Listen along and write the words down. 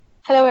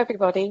Hello,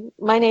 everybody.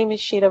 My name is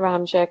Sheila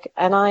Ramjuk,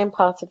 and I am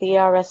part of the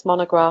ERS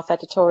Monograph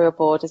editorial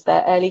board as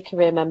their early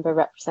career member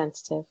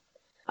representative.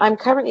 I'm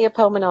currently a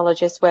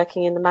pulmonologist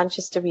working in the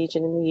Manchester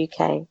region in the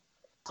UK.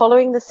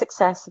 Following the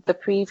success of the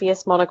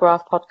previous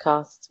Monograph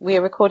podcast, we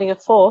are recording a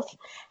fourth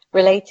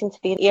relating to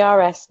the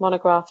ERS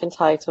Monograph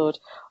entitled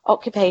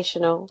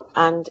Occupational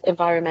and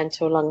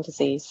Environmental Lung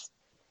Disease.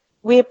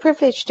 We are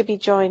privileged to be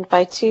joined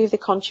by two of the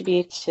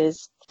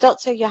contributors,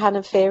 Dr.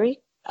 Johanna Feary,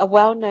 a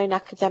well-known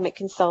academic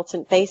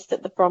consultant based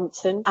at the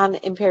Brompton and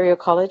Imperial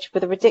College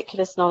with a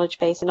ridiculous knowledge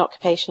base in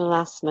occupational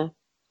asthma.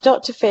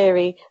 Dr.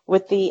 Feary,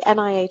 with the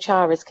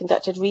NIHR, has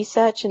conducted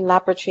research in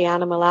laboratory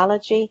animal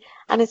allergy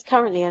and is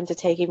currently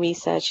undertaking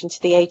research into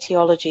the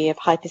etiology of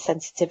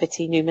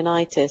hypersensitivity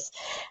pneumonitis,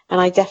 and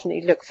I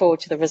definitely look forward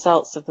to the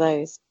results of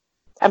those.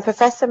 And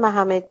Professor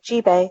Mohammed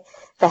Jibe,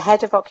 the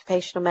head of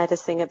occupational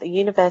medicine at the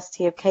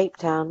University of Cape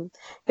Town,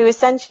 who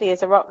essentially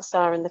is a rock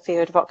star in the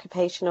field of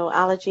occupational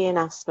allergy and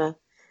asthma,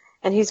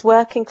 and whose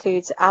work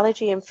includes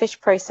allergy and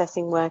fish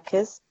processing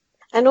workers.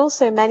 And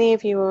also many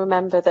of you will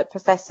remember that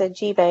Professor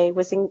Jibe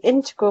was an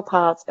integral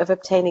part of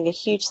obtaining a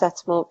huge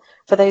settlement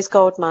for those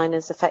gold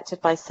miners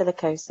affected by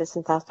silicosis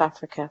in South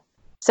Africa.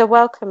 So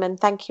welcome and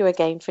thank you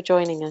again for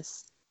joining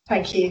us.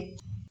 Thank you.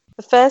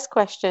 The first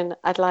question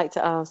I'd like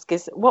to ask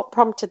is, what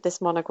prompted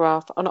this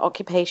monograph on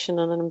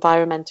occupational and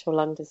environmental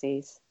lung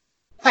disease?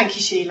 Thank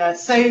you, Sheila.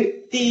 So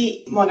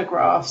the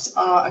monographs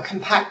are a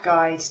compact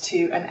guide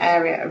to an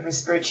area of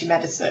respiratory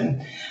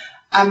medicine.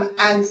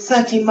 And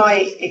certainly my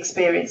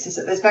experience is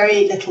that there's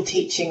very little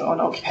teaching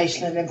on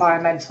occupational and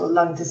environmental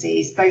lung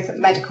disease, both at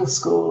medical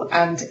school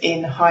and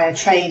in higher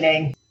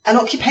training. And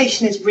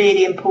occupation is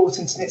really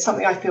important, and it's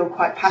something I feel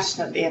quite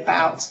passionately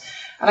about.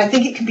 And I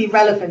think it can be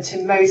relevant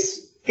in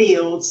most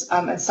fields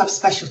and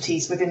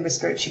subspecialties within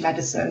respiratory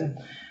medicine.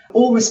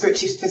 All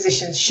respiratory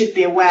physicians should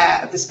be aware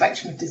of the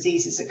spectrum of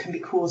diseases that can be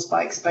caused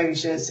by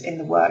exposures in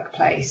the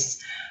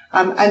workplace.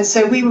 And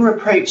so we were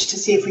approached to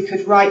see if we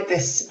could write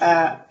this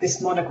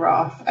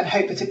monograph, and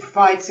hope that it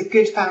provides a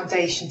good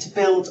foundation to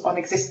build on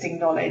existing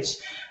knowledge,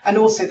 and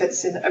also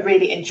that's a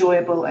really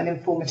enjoyable and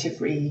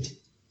informative read.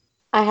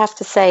 I have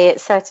to say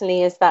it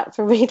certainly is that.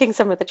 From reading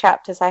some of the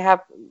chapters, I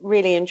have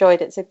really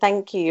enjoyed it, so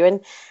thank you. And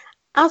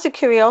out of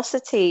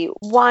curiosity,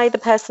 why the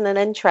personal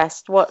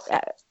interest? What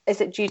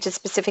is it due to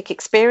specific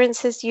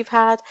experiences you've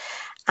had?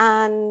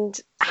 And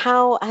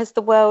how has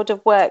the world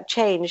of work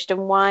changed,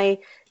 and why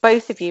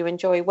both of you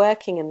enjoy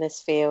working in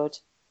this field?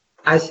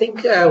 I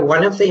think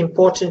one of the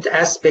important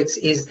aspects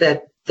is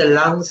that the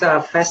lungs are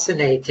a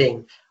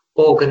fascinating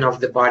organ of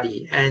the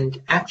body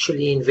and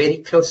actually in very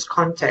close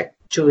contact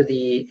to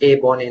the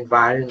airborne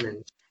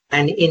environment.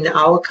 And in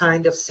our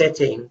kind of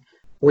setting,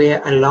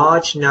 where a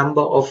large number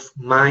of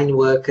mine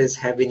workers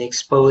have been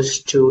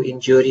exposed to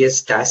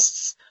injurious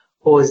dusts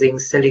causing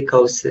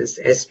silicosis,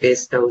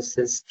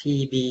 asbestosis,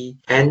 TB,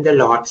 and the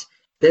lot,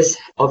 this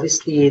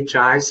obviously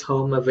drives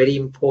home a very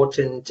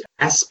important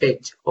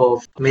aspect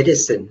of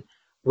medicine,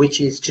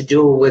 which is to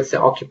do with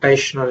the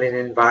occupational and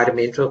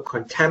environmental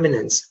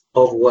contaminants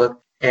of work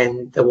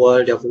and the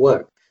world of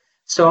work.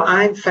 So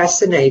I'm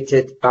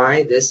fascinated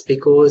by this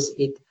because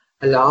it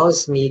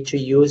allows me to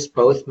use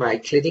both my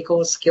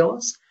clinical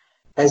skills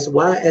as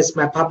well as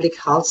my public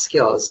health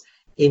skills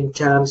in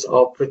terms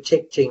of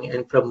protecting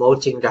and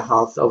promoting the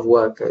health of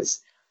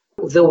workers.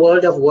 The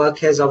world of work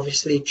has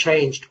obviously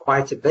changed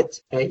quite a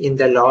bit in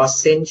the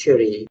last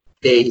century.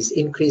 There is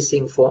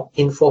increasing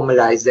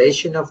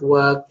informalization of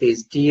work,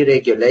 there's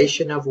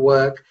deregulation of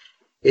work,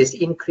 there's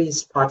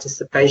increased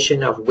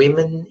participation of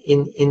women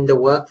in the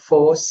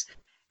workforce,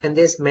 and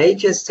there's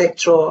major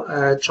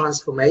sectoral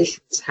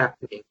transformations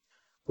happening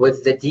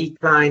with the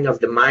decline of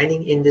the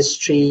mining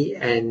industry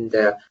and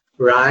the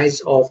rise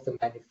of the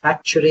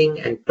manufacturing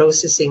and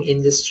processing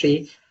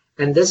industry.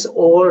 And this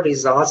all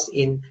results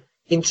in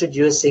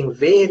introducing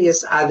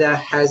various other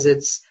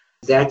hazards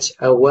that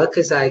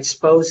workers are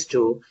exposed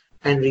to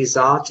and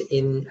result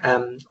in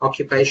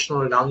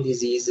occupational lung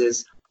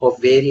diseases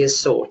of various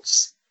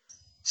sorts.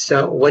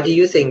 So what do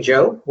you think,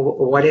 Joe?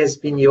 What has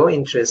been your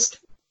interest?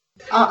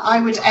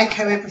 I would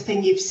echo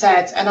everything you've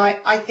said, and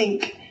I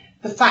think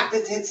the fact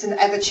that it's an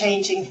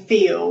ever-changing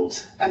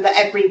field and that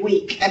every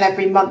week and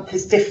every month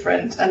is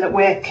different, and that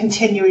we're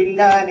continually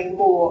learning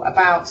more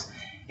about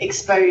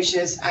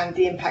exposures and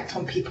the impact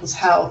on people's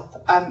health,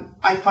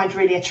 I find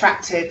really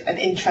attractive and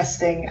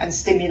interesting and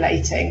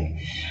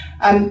stimulating.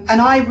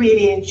 And I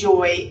really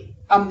enjoy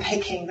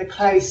unpicking the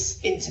close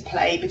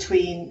interplay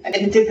between an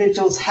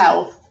individual's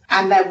health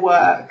and their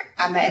work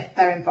and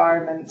their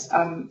environment.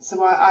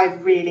 So I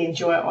really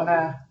enjoy it on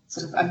a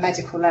sort of a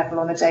medical level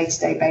on a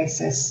day-to-day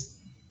basis.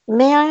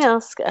 May I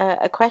ask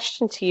a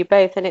question to you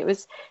both? And it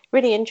was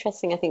really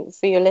interesting, I think,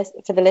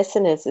 for the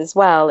listeners as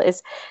well.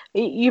 Is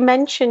you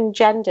mentioned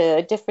gender,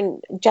 a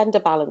different gender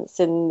balance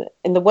in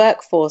the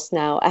workforce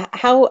now.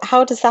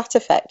 How does that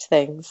affect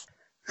things?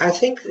 I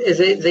think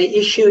the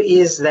issue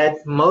is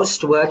that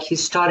most work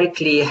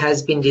historically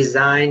has been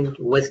designed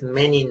with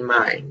men in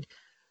mind.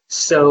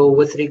 So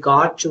with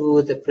regard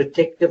to the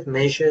protective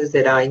measures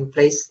that are in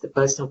place, the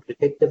personal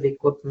protective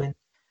equipment,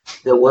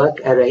 the work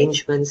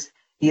arrangements,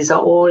 these are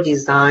all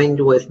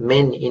designed with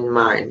men in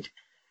mind.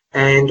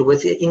 And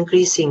with the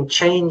increasing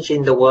change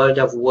in the world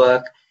of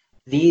work,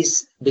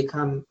 these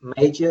become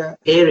major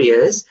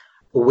areas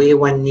where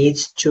one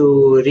needs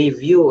to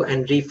review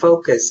and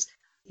refocus,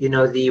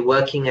 the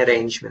working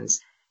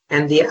arrangements.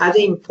 And the other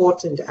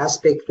important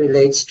aspect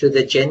relates to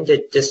the gender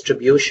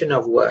distribution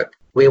of work,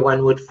 where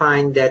one would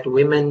find that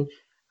women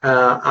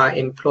are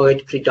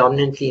employed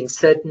predominantly in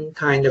certain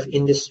kind of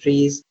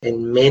industries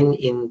and men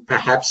in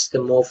perhaps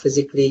the more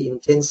physically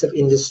intensive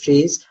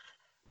industries.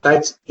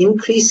 But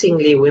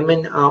increasingly,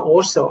 women are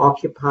also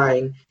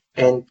occupying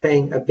and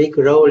playing a big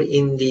role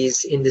in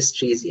these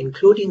industries,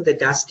 including the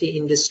dusty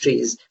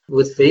industries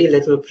with very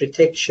little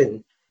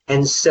protection.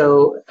 And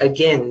so,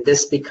 again,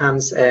 this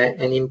becomes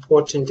an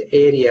important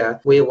area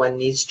where one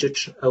needs to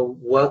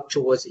work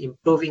towards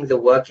improving the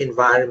work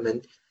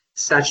environment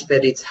such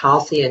that it's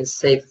healthy and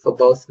safe for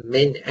both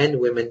men and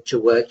women to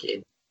work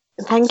in.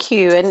 Thank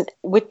you. And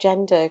with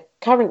gender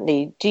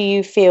currently, do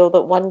you feel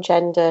that one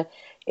gender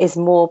is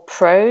more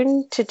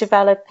prone to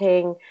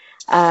developing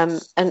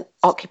an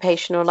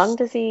occupational lung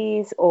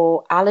disease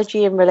or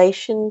allergy in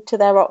relation to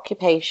their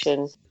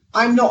occupation?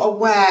 I'm not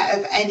aware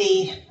of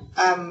any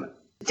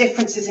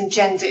differences in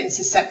gender in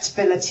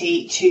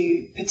susceptibility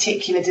to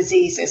particular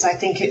diseases. I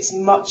think it's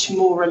much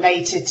more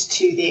related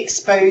to the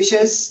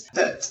exposures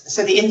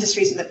so the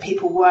industries that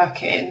people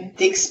work in,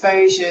 the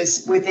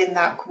exposures within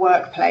that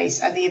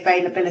workplace and the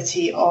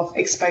availability of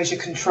exposure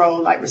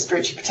control like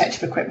respiratory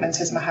protective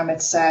equipment, as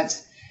Mohammed said,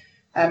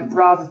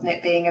 rather than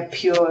it being a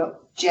pure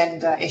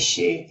gender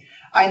issue.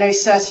 I know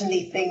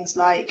certainly things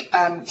like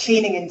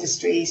cleaning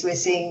industries we're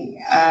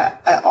seeing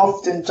are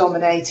often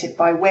dominated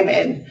by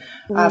women.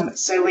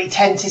 So we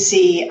tend to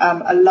see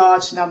a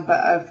large number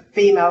of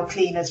female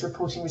cleaners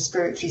reporting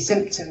respiratory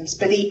symptoms,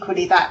 but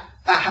equally that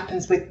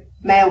happens with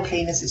male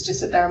cleaners. It's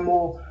just that there are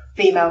more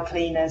female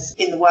cleaners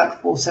in the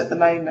workforce at the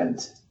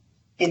moment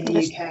in the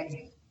UK.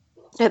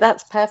 Yeah,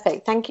 that's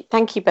perfect.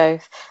 Thank you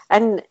both.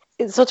 And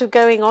sort of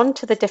going on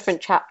to the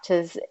different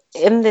chapters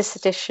in this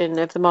edition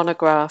of the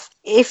monograph,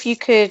 if you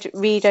could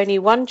read only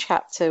one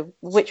chapter,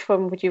 which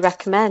one would you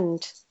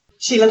recommend?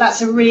 Sheila,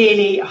 that's a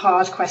really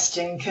hard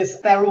question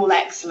because they're all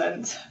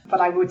excellent, but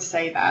I would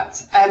say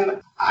that.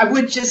 I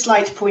would just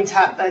like to point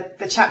out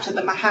the chapter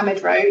that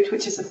Mohammed wrote,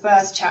 which is the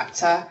first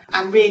chapter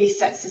and really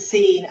sets the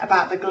scene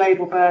about the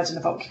global burden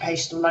of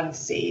occupational lung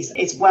disease.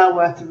 It's well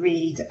worth a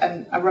read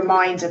and a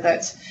reminder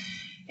that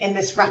in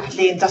this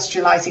rapidly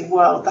industrialising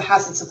world, the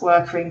hazards of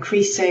work are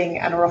increasing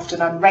and are often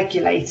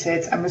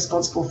unregulated and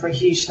responsible for a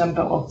huge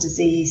number of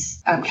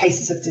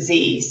cases of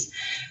disease.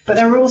 But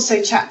there are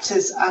also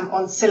chapters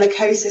on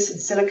silicosis and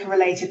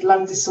silica-related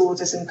lung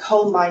disorders and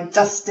coal mine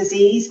dust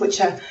disease, which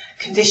are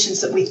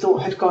conditions that we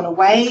thought had gone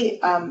away,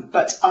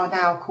 but are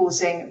now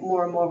causing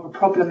more and more of a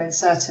problem in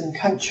certain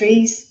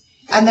countries.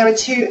 And there are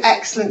two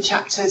excellent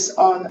chapters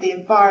on the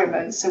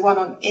environment, so one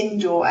on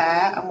indoor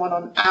air and one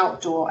on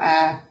outdoor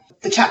air.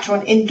 The chapter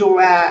on indoor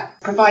air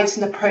provides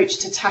an approach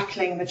to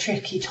tackling the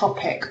tricky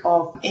topic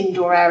of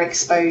indoor air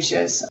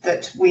exposures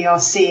that we are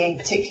seeing,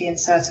 particularly in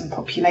certain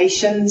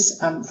populations.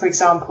 For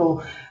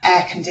example,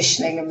 air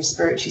conditioning and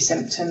respiratory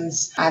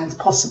symptoms and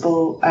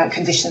possible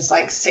conditions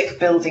like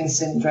sick building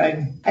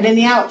syndrome. And in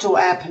the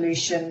outdoor air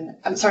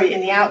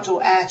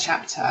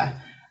chapter,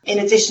 in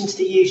addition to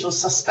the usual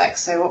suspects,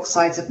 so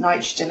oxides of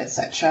nitrogen,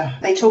 etc.,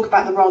 they talk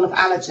about the role of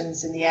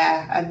allergens in the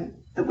air and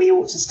that we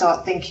ought to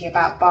start thinking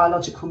about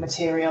biological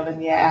material in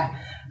the air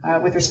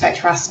with respect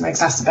to asthma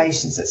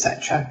exacerbations,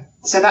 etc.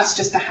 So that's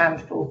just a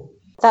handful.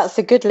 That's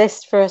a good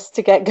list for us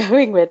to get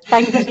going with.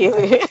 Thank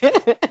you.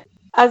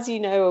 As you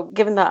know,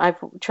 given that I've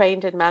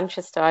trained in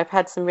Manchester, I've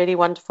had some really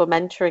wonderful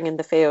mentoring in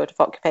the field of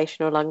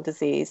occupational lung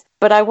disease.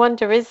 But I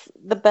wonder, is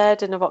the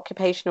burden of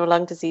occupational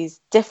lung disease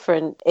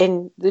different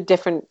in the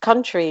different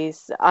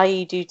countries,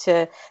 i.e. due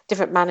to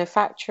different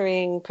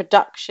manufacturing,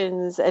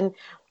 productions, and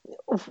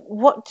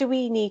what do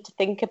we need to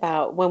think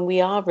about when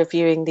we are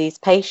reviewing these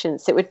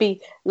patients? It would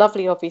be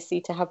lovely,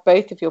 obviously, to have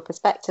both of your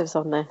perspectives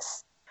on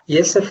this.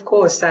 Yes, of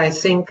course. I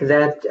think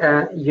that,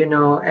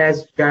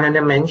 as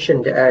Johanna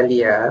mentioned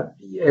earlier,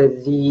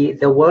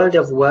 the world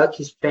of work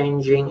is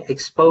changing,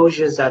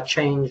 exposures are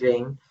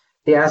changing.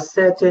 There are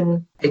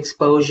certain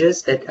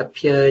exposures that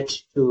appeared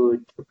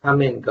to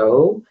come and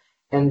go,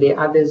 and there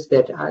are others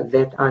that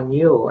are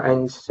new.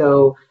 And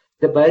so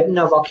the burden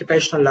of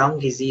occupational lung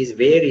disease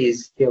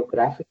varies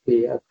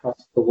geographically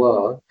across the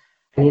world.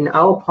 And in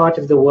our part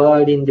of the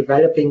world, in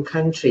developing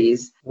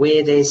countries,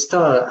 where there's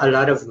still a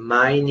lot of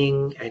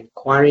mining and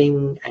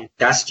quarrying and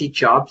dusty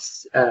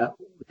jobs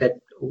that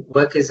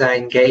workers are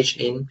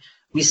engaged in,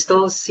 we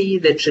still see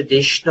the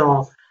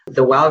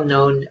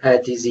well-known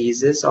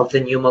diseases of the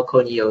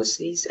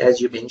pneumoconioses,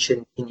 as you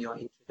mentioned in your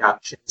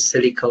introduction,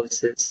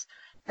 silicosis,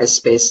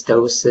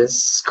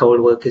 asbestosis, coal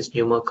workers'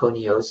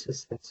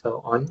 pneumoconiosis, and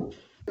so on.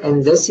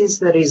 And this is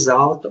the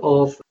result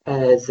of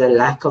the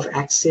lack of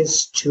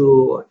access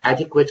to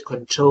adequate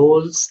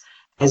controls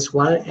as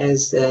well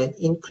as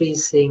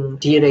increasing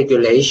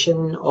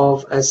deregulation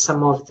of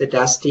some of the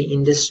dusty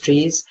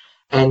industries,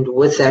 and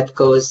with that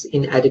goes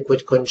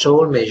inadequate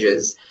control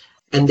measures.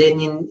 And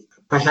then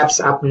perhaps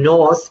up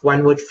north,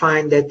 one would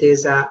find that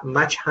there's a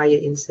much higher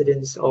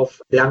incidence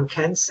of lung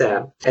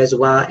cancer, as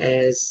well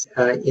as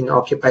in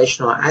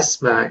occupational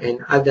asthma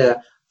and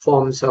other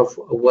forms of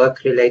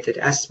work-related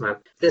asthma.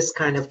 This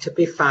kind of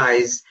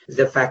typifies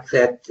the fact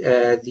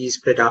that these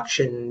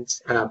production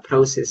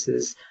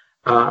processes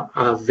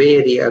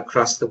vary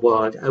across the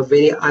world.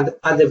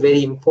 Other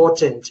very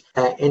important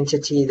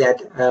entity that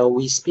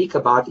we speak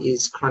about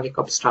is chronic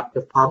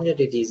obstructive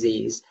pulmonary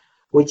disease,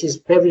 which is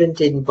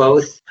prevalent in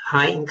both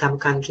high-income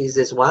countries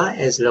as well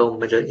as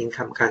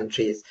low-middle-income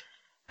countries.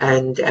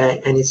 And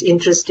it's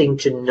interesting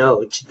to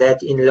note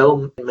that in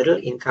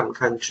low-middle-income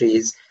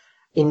countries,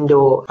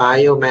 indoor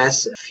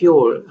biomass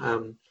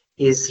fuel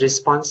is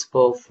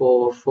responsible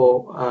for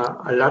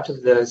a lot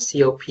of the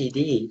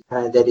COPD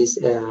that is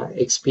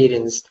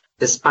experienced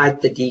despite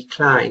the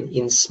decline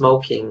in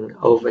smoking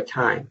over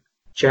time.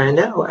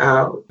 Joanna,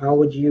 how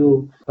would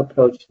you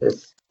approach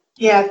this?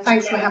 Yeah,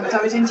 thanks, Mohammed.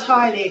 I would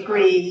entirely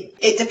agree.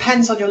 It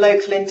depends on your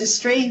local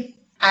industry,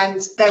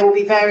 and there will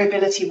be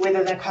variability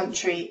within a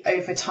country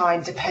over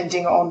time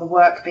depending on the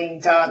work being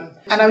done.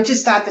 And I would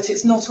just add that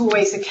it's not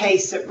always the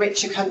case that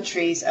richer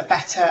countries are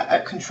better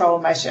at control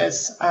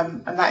measures,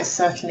 and that is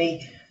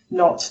certainly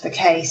not the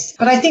case.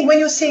 But I think when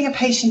you're seeing a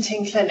patient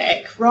in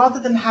clinic, rather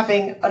than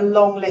having a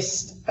long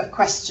list of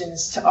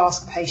questions to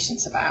ask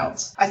patients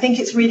about, I think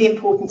it's really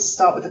important to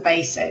start with the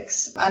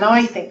basics. And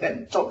I think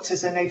that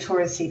doctors are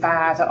notoriously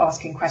bad at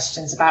asking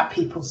questions about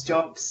people's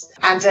jobs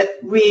and at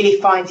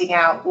really finding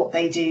out what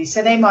they do.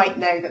 So they might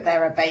know that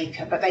they're a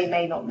baker, but they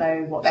may not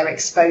know what they're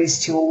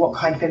exposed to or what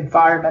kind of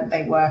environment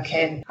they work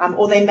in.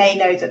 Or they may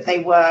know that they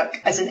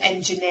work as an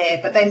engineer,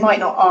 but they might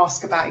not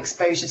ask about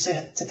exposure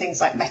to things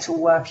like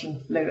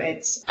metalworking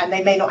fluids. And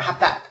they may not have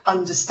that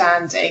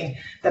understanding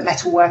that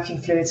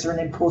metalworking fluids are an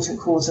important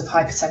cause of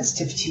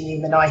hypersensitivity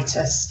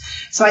pneumonitis.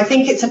 So I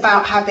think it's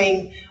about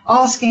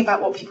asking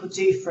about what people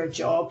do for a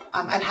job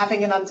and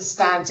having an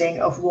understanding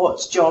of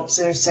what jobs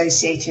are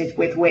associated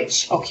with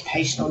which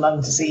occupational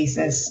lung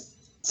diseases.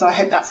 So I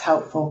hope that's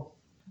helpful.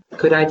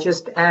 Could I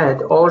just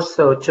add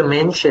also to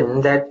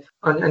mention that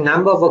on a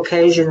number of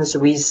occasions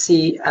we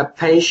see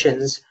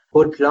patients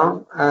who'd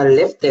long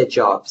left their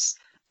jobs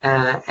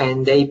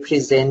and they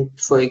present,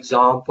 for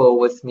example,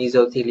 with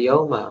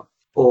mesothelioma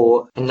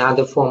or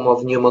another form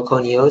of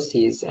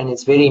pneumoconiosis. And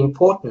it's very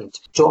important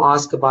to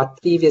ask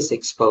about previous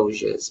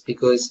exposures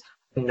because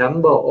a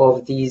number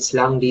of these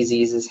lung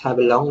diseases have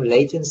a long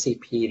latency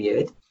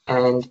period.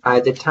 And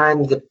by the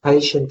time the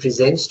patient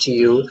presents to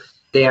you,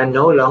 they are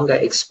no longer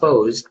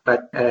exposed,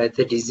 but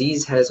the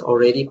disease has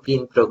already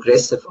been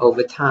progressive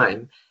over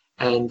time.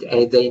 And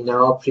they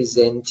now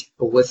present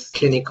with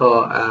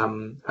clinical,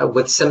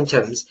 with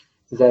symptoms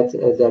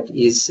that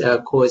is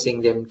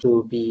causing them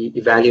to be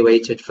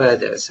evaluated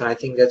further. So I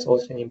think that's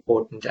also an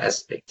important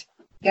aspect.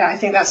 Yeah, I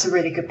think that's a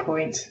really good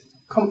point.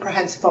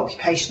 Comprehensive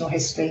occupational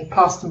history,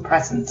 past and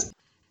present.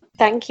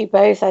 Thank you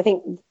both. I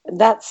think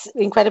that's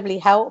incredibly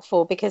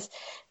helpful because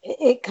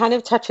it kind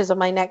of touches on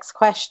my next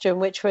question,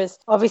 which was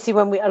obviously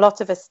when a lot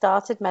of us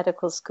started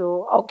medical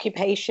school,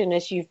 occupation,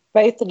 as you've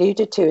both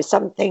alluded to, is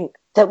something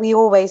that we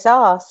always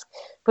ask,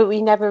 but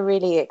we never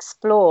really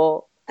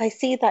explore. I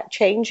see that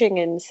changing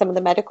in some of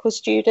the medical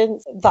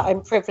students that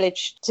I'm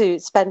privileged to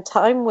spend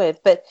time with.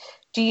 But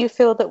do you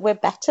feel that we're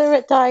better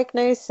at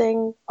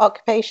diagnosing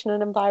occupational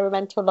and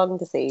environmental lung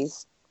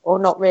disease or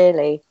not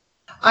really?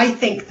 I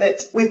think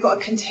that we've got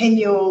a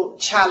continual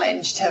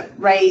challenge to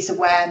raise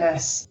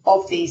awareness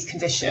of these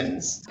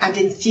conditions and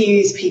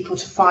enthuse people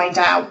to find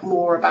out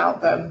more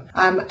about them.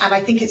 And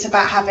I think it's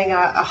about having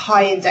a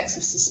high index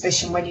of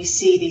suspicion when you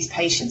see these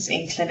patients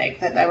in clinic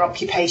that their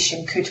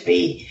occupation could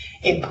be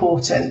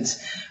important.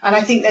 And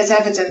I think there's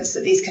evidence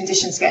that these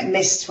conditions get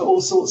missed for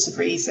all sorts of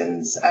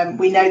reasons.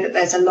 We know that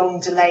there's a long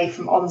delay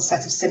from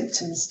onset of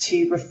symptoms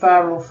to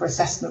referral for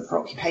assessment for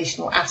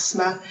occupational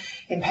asthma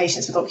in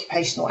patients with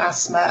occupational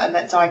asthma, and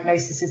that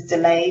diagnosis is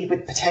delayed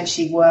with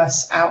potentially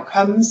worse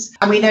outcomes.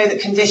 And we know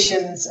that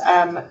conditions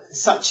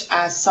such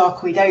as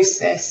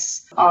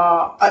sarcoidosis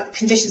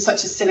conditions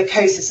such as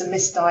silicosis are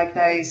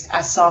misdiagnosed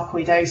as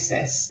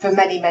sarcoidosis for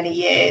many, many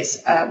years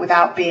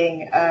without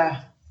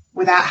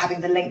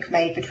having the link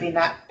made between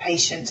that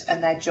patient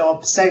and their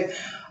job. So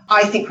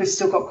I think we've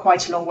still got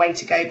quite a long way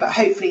to go, but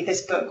hopefully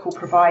this book will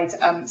provide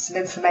some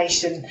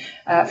information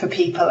for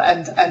people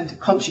and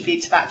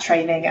contribute to that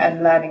training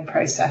and learning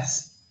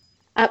process.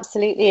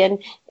 Absolutely.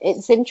 And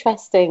it's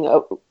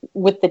interesting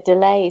with the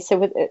delay.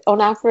 So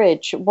on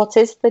average, what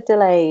is the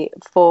delay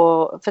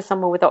for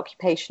someone with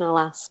occupational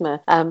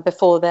asthma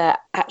before they're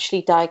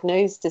actually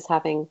diagnosed as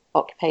having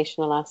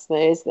occupational asthma?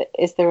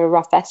 Is there a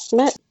rough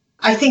estimate?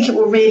 I think it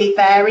will really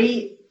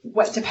vary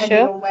depending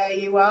on where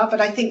you are, but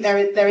I think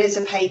there is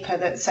a paper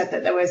that said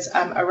that there was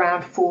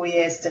around 4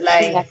 years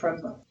delay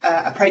from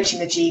approaching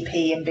the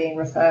GP and being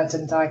referred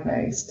and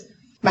diagnosed.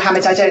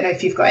 Mohammed, I don't know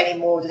if you've got any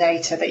more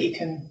data that you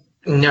can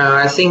No,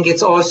 I think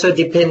it's also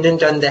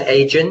dependent on the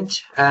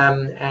agent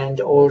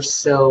and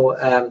also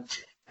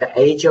the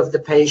age of the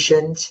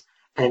patient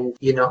and,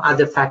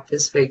 other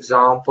factors, for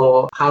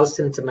example, how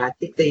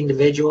symptomatic the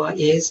individual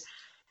is.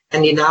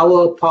 And in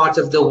our part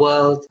of the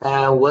world,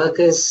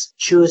 workers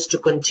choose to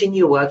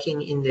continue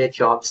working in their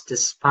jobs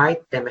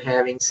despite them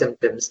having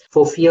symptoms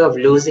for fear of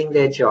losing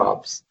their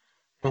jobs.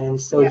 And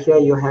so here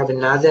you have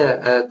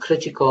another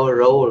critical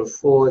role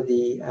for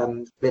the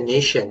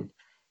clinician,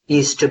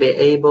 is to be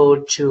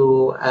able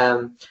to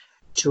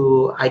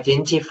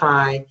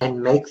identify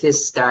and make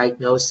this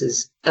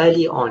diagnosis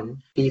early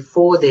on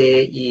before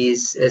there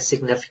is a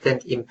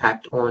significant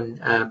impact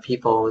on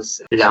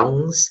people's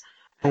lungs,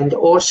 and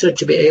also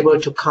to be able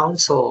to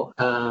counsel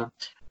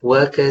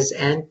workers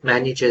and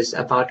managers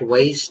about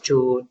ways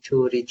to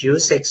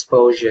reduce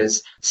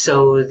exposures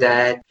so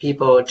that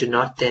people do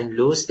not then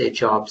lose their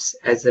jobs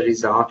as a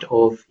result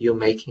of you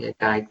making a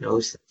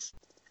diagnosis.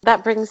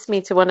 That brings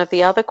me to one of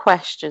the other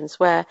questions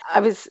where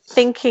I was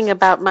thinking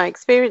about my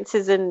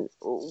experiences in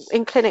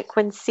clinic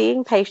when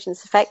seeing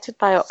patients affected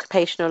by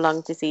occupational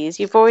lung disease.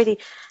 You've already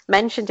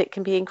mentioned it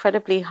can be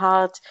incredibly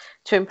hard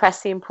to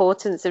impress the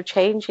importance of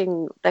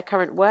changing their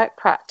current work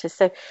practice.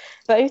 So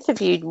both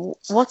of you,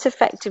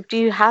 do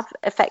you have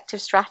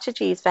effective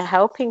strategies for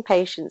helping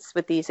patients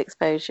with these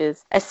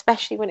exposures,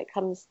 especially when it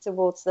comes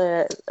towards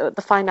the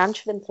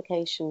financial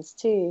implications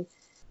too?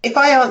 If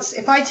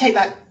I take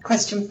that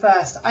question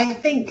first, I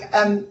think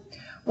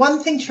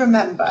one thing to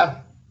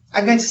remember,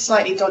 I'm going to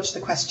slightly dodge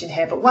the question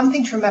here, but one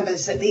thing to remember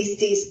is that these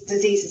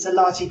diseases are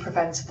largely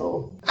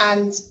preventable,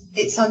 and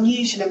it's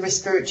unusual in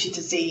respiratory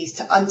disease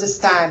to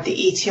understand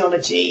the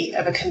etiology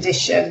of a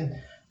condition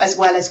as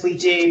well as we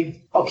do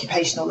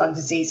occupational lung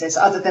diseases,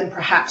 other than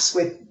perhaps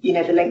with,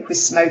 the link with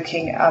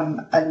smoking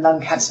and lung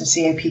cancer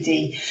and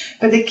COPD.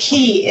 But the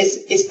key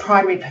is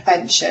primary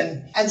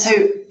prevention. And so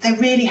there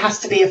really has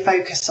to be a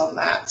focus on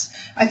that.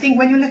 I think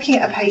when you're looking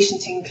at a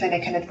patient in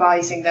clinic and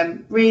advising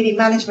them, really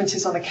management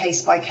is on a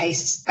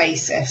case-by-case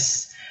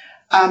basis.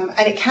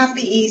 And it can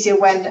be easier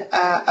when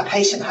a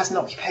patient has an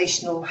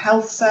occupational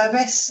health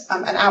service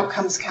and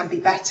outcomes can be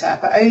better,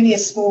 but only a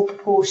small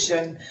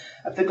proportion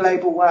of the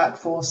global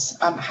workforce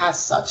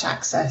has such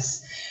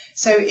access.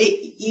 So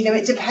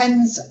it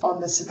depends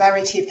on the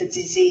severity of the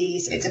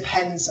disease. It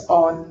depends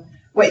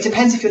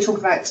if you're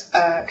talking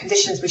about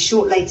conditions with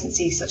short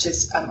latency, such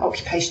as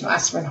occupational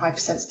asthma and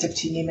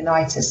hypersensitivity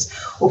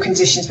pneumonitis, or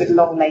conditions with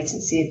long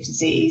latency of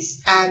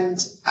disease.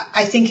 And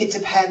I think it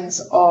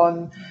depends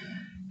on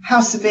how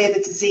severe the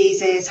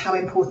disease is, how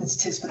important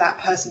it is for that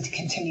person to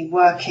continue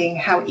working,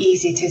 how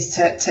easy it is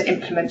to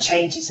implement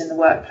changes in the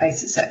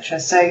workplace, etc.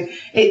 So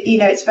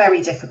it's a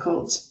very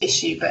difficult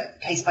issue,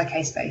 but case by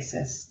case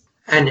basis.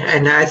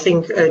 And I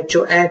think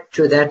to add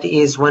to that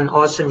is one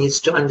also needs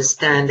to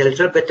understand a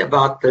little bit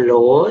about the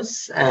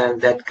laws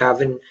that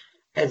govern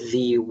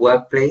the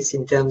workplace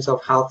in terms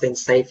of health and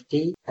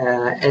safety,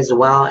 as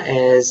well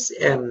as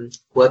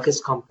workers'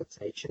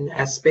 compensation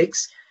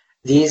aspects.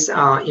 These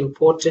are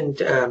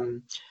important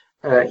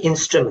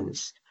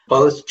instruments,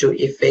 both to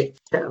effect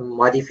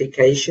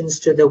modifications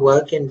to the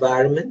work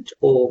environment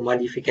or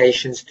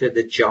modifications to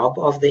the job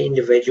of the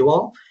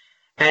individual,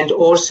 and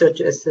also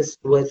to assist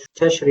with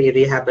tertiary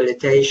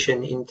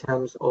rehabilitation in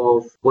terms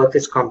of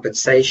workers'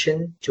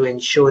 compensation to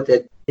ensure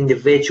that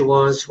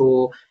individuals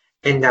who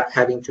end up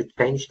having to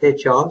change their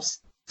jobs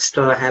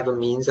still have a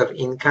means of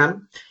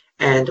income,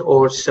 and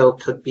also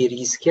could be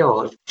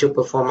reskilled to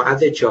perform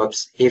other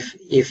jobs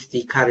if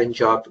the current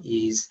job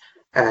is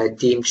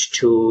deemed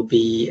to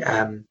be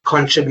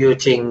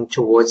contributing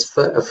towards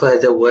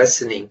further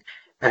worsening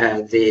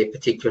their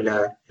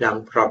particular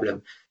lung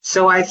problem.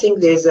 So I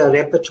think there's a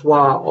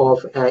repertoire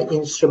of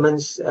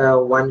instruments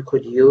one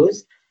could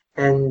use,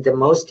 and the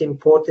most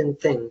important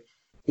thing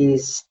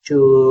is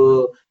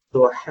to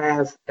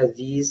have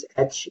these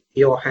at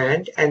your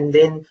hand, and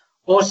then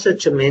also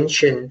to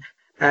mention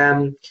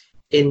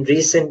in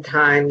recent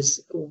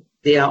times,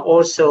 there are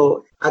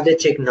also other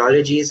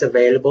technologies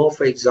available,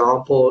 for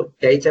example,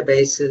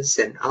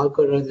 databases and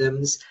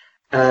algorithms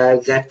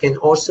that can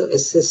also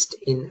assist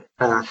in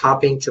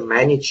helping to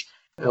manage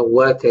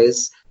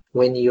workers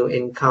when you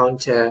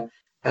encounter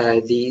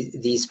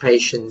these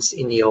patients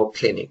in your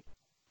clinic.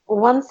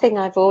 One thing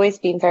I've always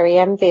been very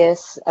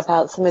envious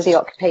about some of the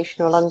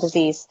occupational lung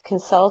disease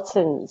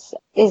consultants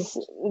is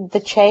the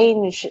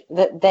change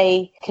that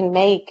they can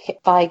make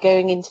by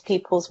going into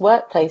people's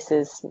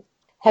workplaces.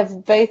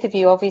 Have both of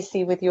you,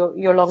 obviously with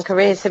your long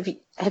careers,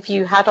 have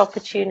you had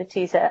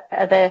opportunities?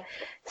 Are there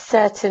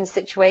certain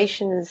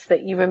situations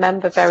that you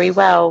remember very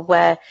well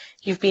where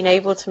you've been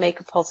able to make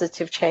a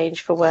positive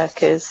change for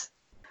workers?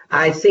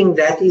 I think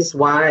that is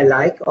why I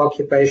like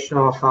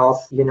occupational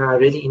health. I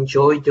really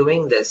enjoy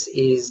doing this,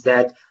 is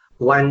that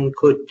one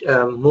could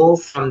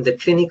move from the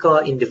clinical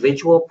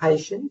individual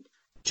patient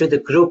to the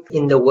group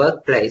in the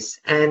workplace.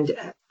 And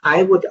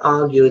I would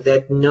argue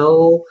that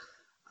no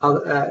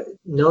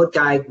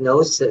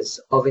diagnosis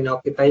of an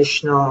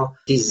occupational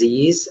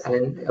disease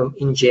and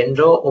in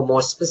general, or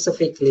more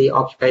specifically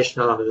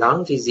occupational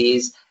lung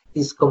disease,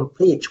 is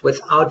complete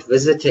without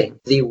visiting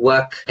the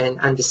work and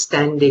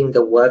understanding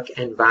the work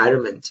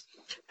environment.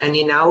 And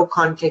in our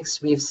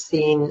context, we've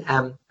seen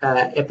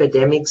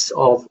epidemics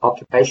of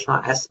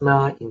occupational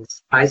asthma in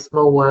spice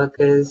mill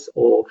workers,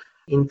 or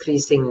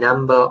increasing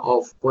number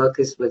of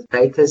workers with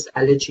Baker's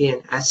allergy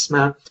and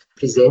asthma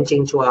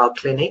presenting to our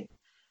clinic.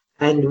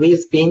 And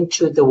we've been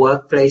to the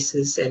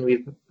workplaces and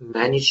we've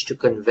managed to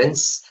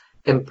convince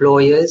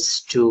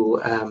employers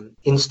to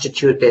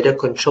institute better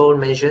control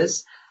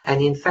measures. And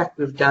in fact,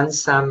 we've done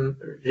some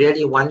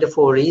really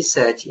wonderful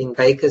research in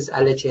Baker's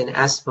allergy and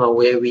asthma,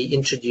 where we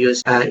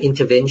introduced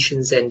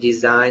interventions and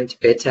designed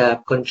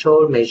better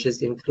control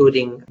measures,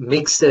 including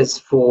mixers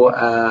for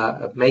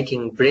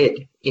making bread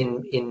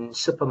in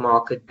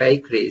supermarket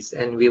bakeries.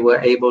 And we were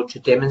able to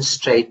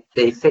demonstrate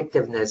the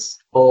effectiveness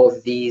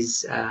of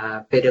these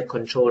better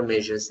control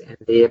measures, and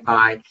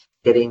thereby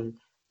getting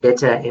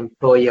better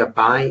employer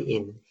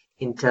buy-in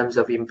in terms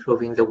of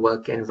improving the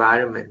work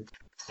environment.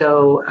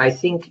 So I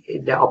think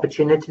the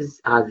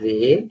opportunities are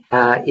there.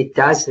 It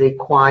does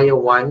require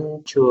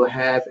one to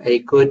have a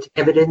good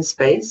evidence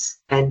base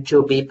and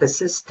to be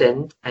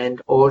persistent, and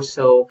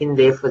also in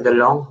there for the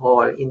long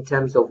haul in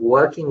terms of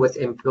working with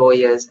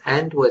employers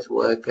and with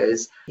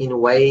workers in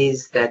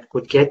ways that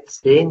could get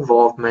their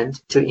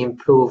involvement to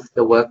improve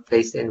the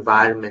workplace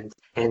environment,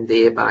 and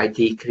thereby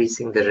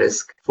decreasing the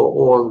risk for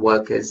all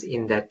workers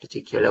in that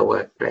particular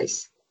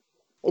workplace.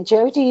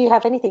 Jo, do you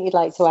have anything you'd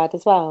like to add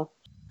as well?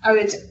 I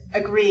would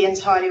agree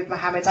entirely with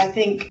Mohammed. I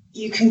think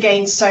you can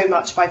gain so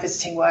much by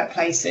visiting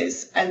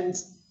workplaces, and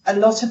a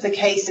lot of the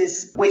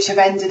cases which have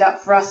ended up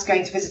for us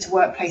going to visit a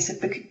workplace have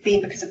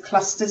been because of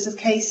clusters of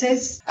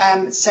cases.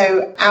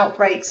 So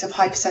outbreaks of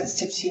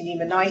hypersensitivity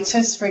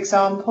pneumonitis, for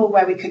example,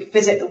 where we could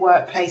visit the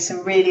workplace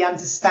and really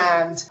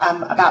understand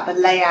about the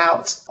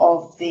layout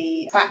of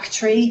the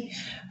factory.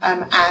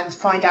 And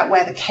find out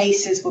where the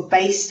cases were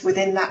based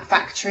within that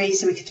factory,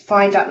 so we could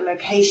find out the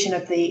location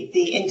of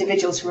the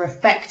individuals who were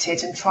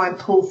affected and try and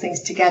pull things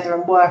together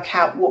and work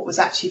out what was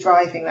actually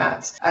driving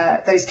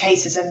those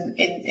cases. And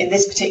in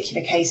this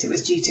particular case, it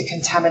was due to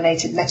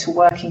contaminated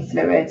metalworking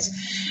fluids.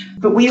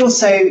 But we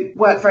also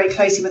work very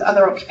closely with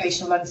other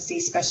occupational lung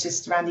disease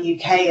specialists around the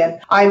UK, and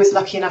I was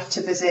lucky enough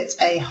to visit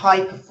a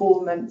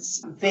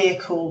high-performance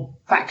vehicle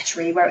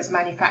factory where it was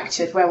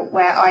manufactured,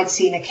 where I'd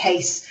seen a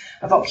case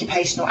of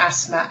occupational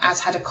asthma,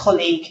 as had a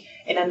colleague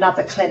in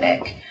another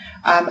clinic.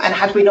 And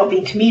had we not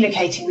been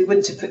communicating, we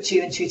wouldn't have put two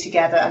and two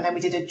together. And then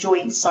we did a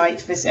joint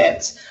site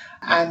visit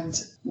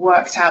and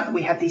worked out that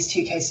we had these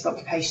two cases of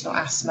occupational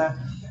asthma,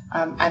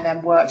 and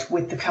then worked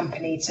with the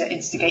company to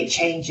instigate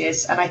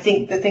changes. And I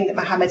think the thing that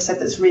Mohammed said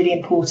that's really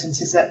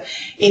important is that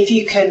if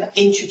you can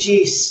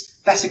introduce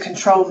better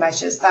control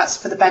measures, that's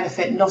for the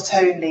benefit not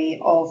only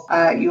of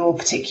your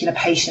particular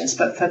patients,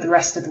 but for the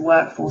rest of the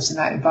workforce in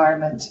that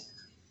environment.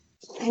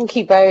 Thank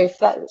you both.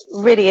 That's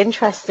really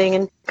interesting.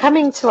 And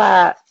coming to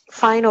our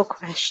final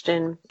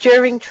question,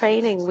 during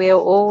training, we are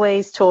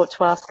always taught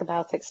to ask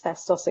about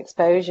asbestos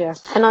exposure.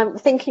 And I'm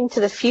thinking to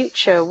the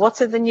future,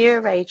 what are the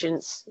newer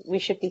agents we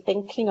should be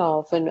thinking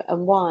of, and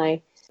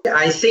why?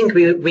 I think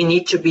we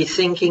need to be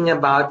thinking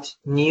about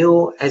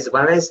new as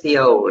well as the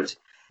old.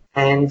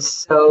 And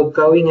so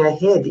going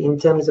ahead in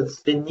terms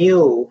of the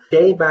new,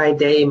 day by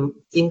day,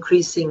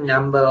 increasing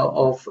number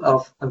of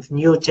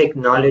new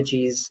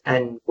technologies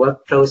and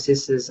work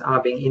processes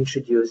are being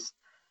introduced.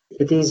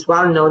 It is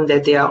well known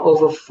that there are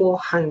over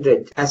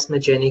 400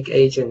 asthmagenic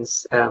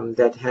agents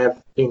that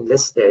have been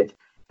listed,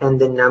 and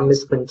the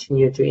numbers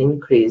continue to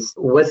increase.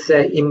 With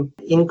the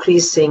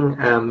increasing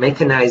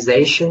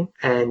mechanization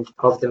and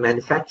of the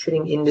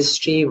manufacturing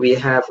industry, we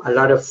have a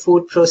lot of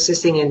food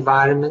processing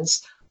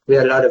environments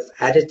where a lot of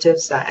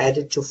additives are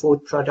added to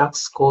food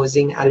products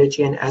causing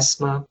allergy and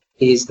asthma.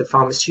 Is the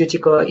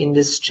pharmaceutical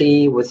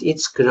industry with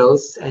its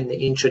growth and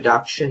the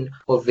introduction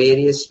of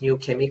various new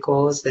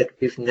chemicals that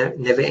we've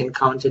never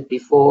encountered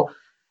before.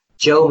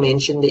 Jo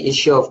mentioned the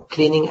issue of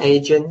cleaning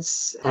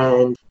agents,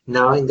 and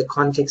now in the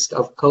context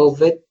of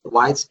COVID,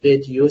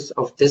 widespread use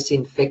of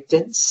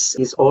disinfectants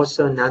is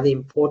also another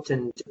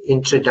important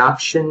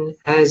introduction,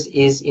 as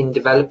is in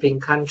developing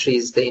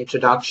countries the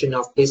introduction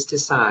of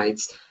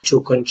pesticides to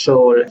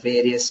control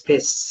various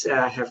pests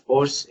have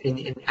also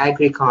in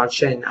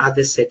agriculture and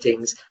other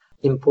settings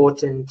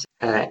important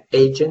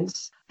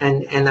agents.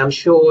 And I'm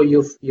sure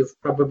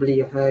you've probably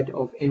heard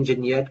of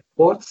engineered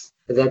quartz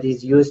that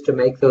is used to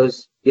make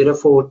those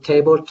beautiful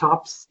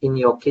tabletops in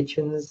your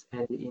kitchens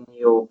and in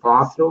your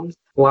bathrooms.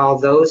 While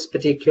those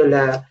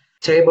particular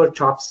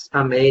tabletops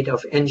are made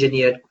of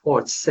engineered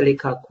quartz,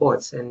 silica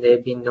quartz, and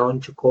they've been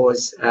known to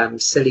cause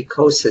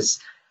silicosis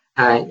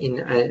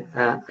in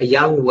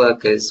young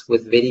workers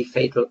with very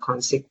fatal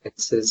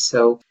consequences.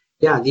 So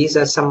yeah, these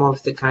are some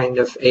of the kind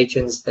of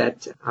agents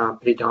that are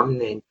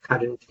predominant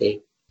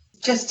currently.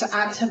 Just to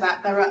add to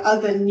that, there are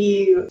other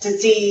new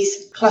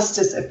disease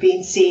clusters that have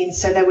been seen.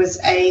 So there was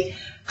a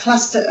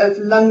cluster of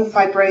lung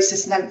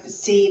fibrosis and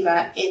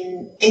emphysema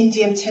in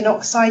indium tin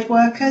oxide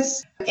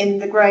workers. in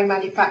the growing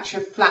manufacture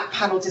of flat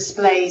panel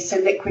displays, so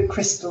liquid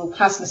crystal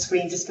plasma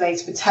screen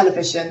displays for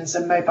televisions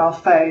and mobile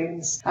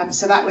phones.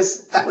 So that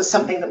was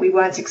something that we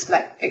weren't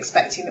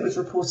expecting, that was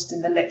reported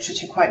in the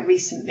literature quite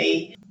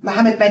recently.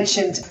 Mohammed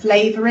mentioned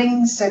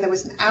flavouring, so there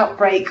was an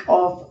outbreak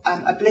of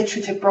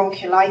obliterative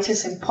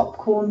bronchiolitis in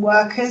popcorn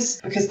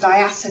workers because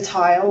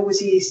diacetyl was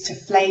used to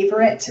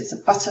flavour it. It's a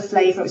butter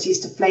flavour. It was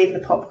used to flavour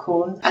the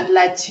popcorn and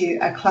led to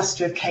a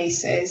cluster of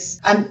cases.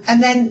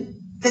 And then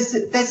there's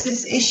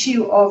this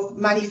issue of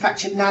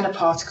manufactured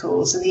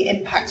nanoparticles and the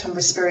impact on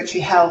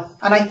respiratory health.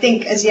 And I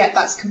think as yet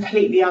that's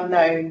completely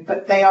unknown,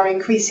 but they are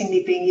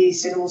increasingly being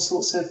used in all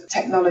sorts of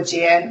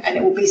technology, and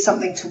it will be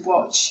something to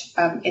watch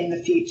in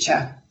the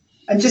future.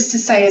 And just to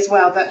say as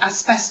well that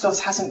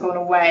asbestos hasn't gone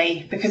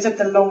away because of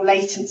the long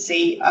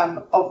latency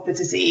of the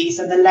disease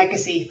and the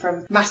legacy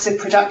from massive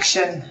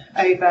production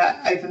over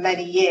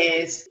many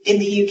years. In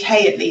the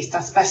UK, at least,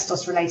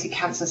 asbestos-related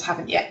cancers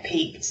haven't yet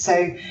peaked.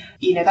 So,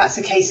 that's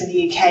the case in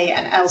the UK,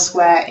 and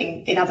elsewhere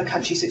in other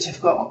countries which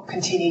have got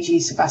continued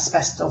use of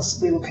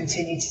asbestos, we will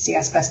continue to see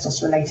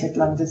asbestos-related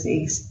lung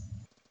disease.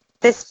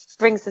 This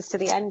brings us to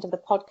the end of the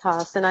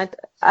podcast, and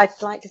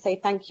I'd like to say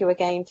thank you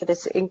again for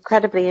this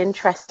incredibly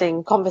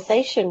interesting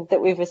conversation that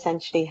we've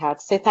essentially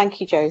had. So thank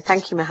you, Joe.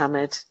 Thank you,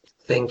 Mohammed.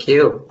 Thank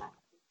you.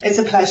 It's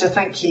a pleasure.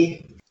 Thank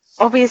you.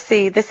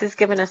 Obviously, this has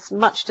given us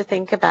much to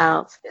think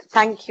about.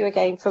 Thank you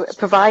again for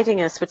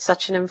providing us with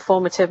such an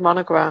informative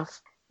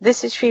monograph.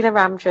 This is Sheila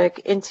Ramjuk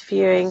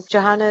interviewing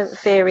Johanna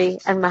Feary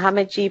and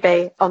Mohammed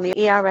Jibe on the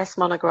ERS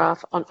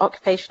monograph on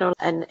occupational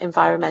and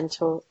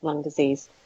environmental lung disease.